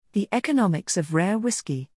The economics of rare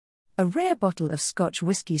whiskey. A rare bottle of Scotch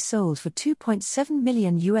whiskey sold for $2.7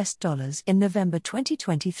 million in November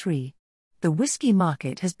 2023. The whiskey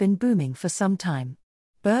market has been booming for some time.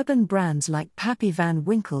 Bourbon brands like Pappy Van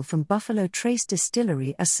Winkle from Buffalo Trace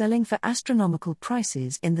Distillery are selling for astronomical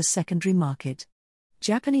prices in the secondary market.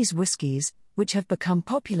 Japanese whiskies, which have become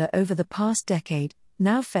popular over the past decade,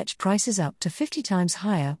 now fetch prices up to 50 times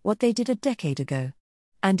higher what they did a decade ago.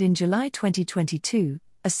 And in July 2022,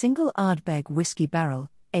 a single Ardbeg whiskey barrel,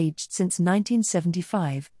 aged since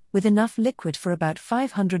 1975, with enough liquid for about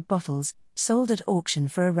 500 bottles, sold at auction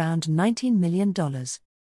for around $19 million.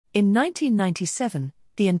 In 1997,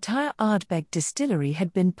 the entire Ardbeg distillery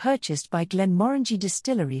had been purchased by Glenmorangie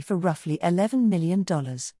Distillery for roughly $11 million.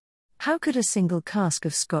 How could a single cask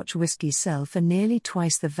of Scotch whiskey sell for nearly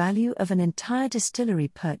twice the value of an entire distillery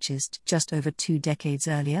purchased just over 2 decades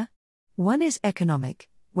earlier? One is economic,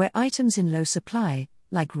 where items in low supply,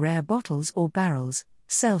 like rare bottles or barrels,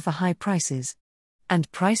 sell for high prices.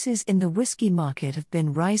 And prices in the whiskey market have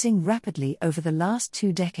been rising rapidly over the last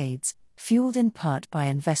 2 decades, fueled in part by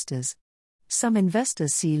investors. Some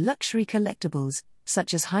investors see luxury collectibles,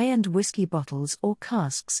 such as high-end whiskey bottles or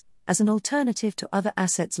casks, as an alternative to other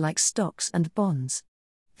assets like stocks and bonds.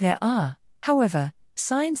 There are, however,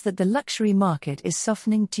 signs that the luxury market is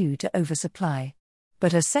softening due to oversupply.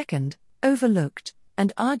 But a second, overlooked,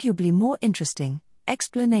 and arguably more interesting,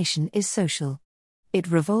 explanation is social. It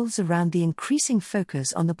revolves around the increasing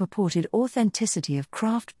focus on the purported authenticity of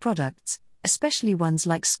craft products, especially ones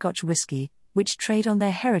like Scotch whiskey, which trade on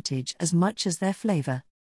their heritage as much as their flavor.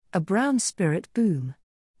 A brown spirit boom.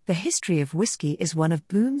 The history of whiskey is one of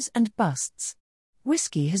booms and busts.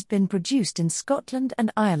 Whiskey has been produced in Scotland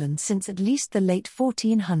and Ireland since at least the late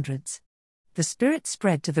 1400s. The spirit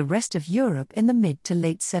spread to the rest of Europe in the mid to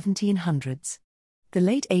late 1700s. The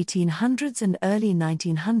late 1800s and early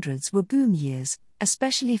 1900s were boom years,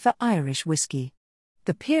 especially for Irish whiskey.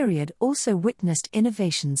 The period also witnessed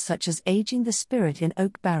innovations such as aging the spirit in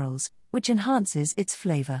oak barrels, which enhances its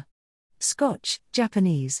flavor. Scotch,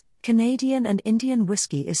 Japanese, Canadian and Indian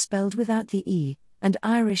whiskey is spelled without the E, and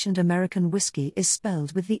Irish and American whiskey is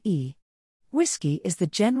spelled with the E. Whiskey is the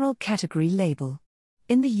general category label.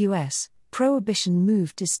 In the US, Prohibition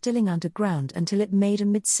moved distilling underground until it made a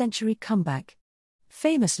mid-century comeback.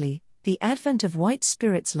 Famously, the advent of white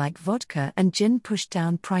spirits like vodka and gin pushed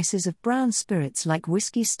down prices of brown spirits like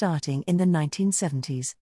whiskey starting in the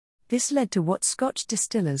 1970s. This led to what Scotch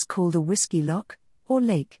distillers call the whiskey lock, or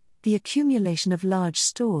lake, the accumulation of large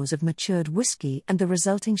stores of matured whiskey and the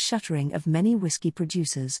resulting shuttering of many whiskey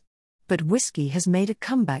producers. But whiskey has made a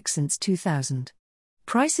comeback since 2000.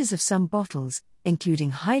 Prices of some bottles,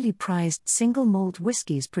 including highly prized single malt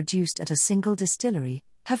whiskies produced at a single distillery,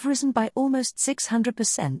 have risen by almost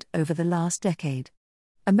 600% over the last decade.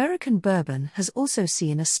 American bourbon has also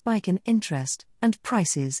seen a spike in interest and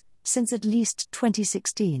prices since at least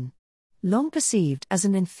 2016. Long perceived as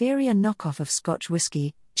an inferior knockoff of Scotch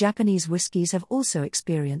whiskey, Japanese whiskies have also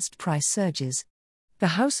experienced price surges. The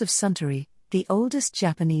House of Suntory, the oldest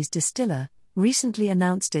Japanese distiller, recently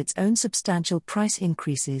announced its own substantial price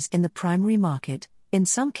increases in the primary market, in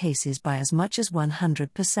some cases by as much as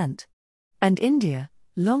 100%. And India,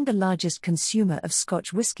 long the largest consumer of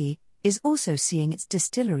Scotch whiskey, is also seeing its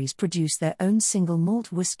distilleries produce their own single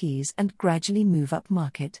malt whiskies and gradually move up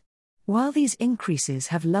market. While these increases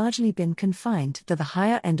have largely been confined to the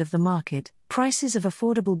higher end of the market, prices of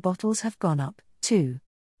affordable bottles have gone up, too.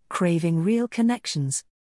 Craving real connections.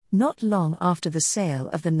 Not long after the sale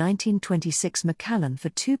of the 1926 Macallan for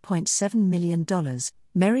 $2.7 million,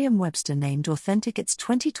 Merriam-Webster named authentic its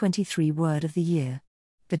 2023 Word of the Year.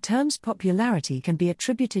 The term's popularity can be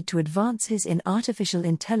attributed to advances in artificial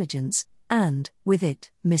intelligence, and, with it,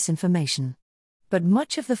 misinformation. But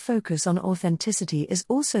much of the focus on authenticity is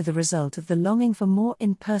also the result of the longing for more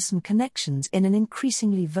in-person connections in an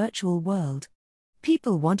increasingly virtual world.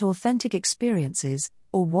 People want authentic experiences,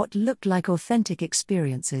 or what look like authentic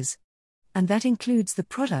experiences. And that includes the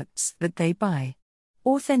products that they buy.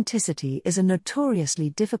 Authenticity is a notoriously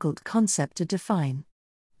difficult concept to define.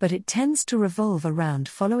 But it tends to revolve around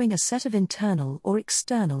following a set of internal or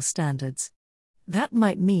external standards. That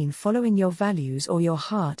might mean following your values or your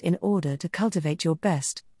heart in order to cultivate your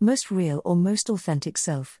best, most real or most authentic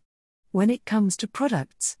self. When it comes to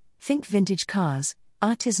products, think vintage cars,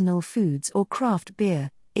 artisanal foods or craft beer,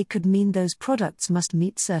 it could mean those products must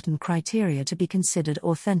meet certain criteria to be considered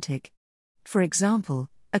authentic. For example,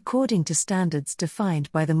 according to standards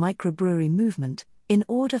defined by the microbrewery movement, in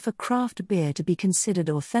order for craft beer to be considered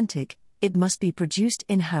authentic, it must be produced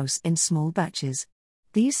in-house in small batches.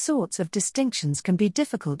 These sorts of distinctions can be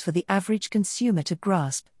difficult for the average consumer to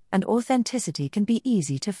grasp, and authenticity can be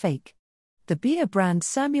easy to fake. The beer brand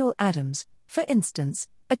Samuel Adams, for instance,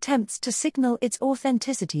 attempts to signal its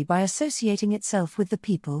authenticity by associating itself with the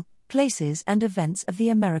people, places, and events of the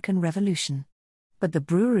American Revolution. But the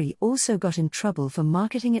brewery also got in trouble for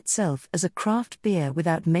marketing itself as a craft beer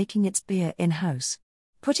without making its beer in-house.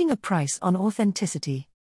 Putting a price on authenticity.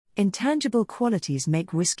 Intangible qualities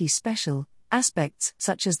make whiskey special, aspects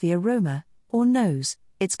such as the aroma, or nose,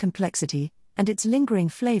 its complexity, and its lingering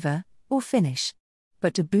flavor, or finish.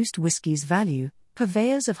 But to boost whiskey's value,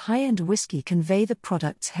 purveyors of high-end whiskey convey the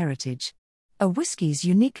product's heritage. A whiskey's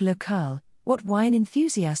unique locale, what wine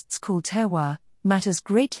enthusiasts call terroir, matters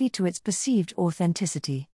greatly to its perceived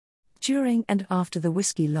authenticity. During and after the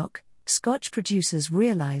whiskey lock, Scotch producers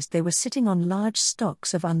realized they were sitting on large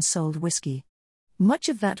stocks of unsold whiskey. Much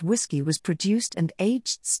of that whiskey was produced and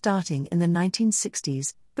aged starting in the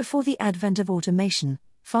 1960s, before the advent of automation,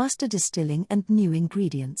 faster distilling, and new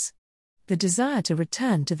ingredients. The desire to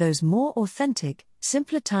return to those more authentic,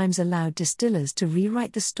 simpler times allowed distillers to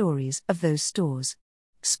rewrite the stories of those stores.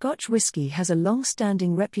 Scotch whiskey has a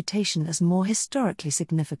long-standing reputation as more historically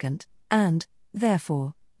significant, and,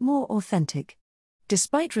 therefore, more authentic.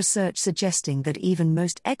 Despite research suggesting that even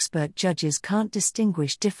most expert judges can't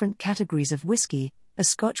distinguish different categories of whiskey, a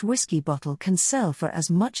Scotch whiskey bottle can sell for as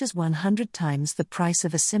much as 100 times the price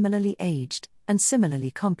of a similarly aged, and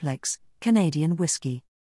similarly complex, Canadian whiskey.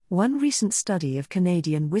 One recent study of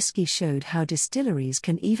Canadian whiskey showed how distilleries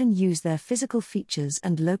can even use their physical features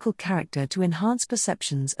and local character to enhance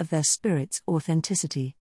perceptions of their spirit's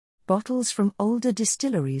authenticity. Bottles from older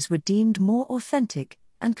distilleries were deemed more authentic,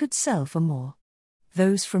 and could sell for more.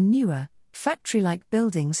 Those from newer, factory-like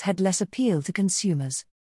buildings had less appeal to consumers.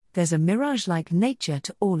 There's a mirage-like nature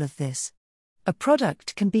to all of this. A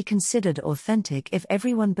product can be considered authentic if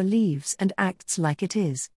everyone believes and acts like it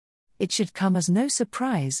is. It should come as no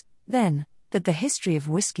surprise, then, that the history of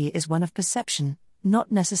whiskey is one of perception,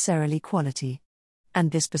 not necessarily quality. And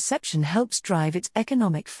this perception helps drive its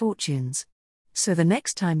economic fortunes. So the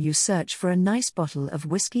next time you search for a nice bottle of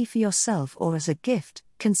whiskey for yourself or as a gift,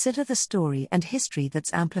 consider the story and history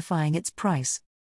that's amplifying its price.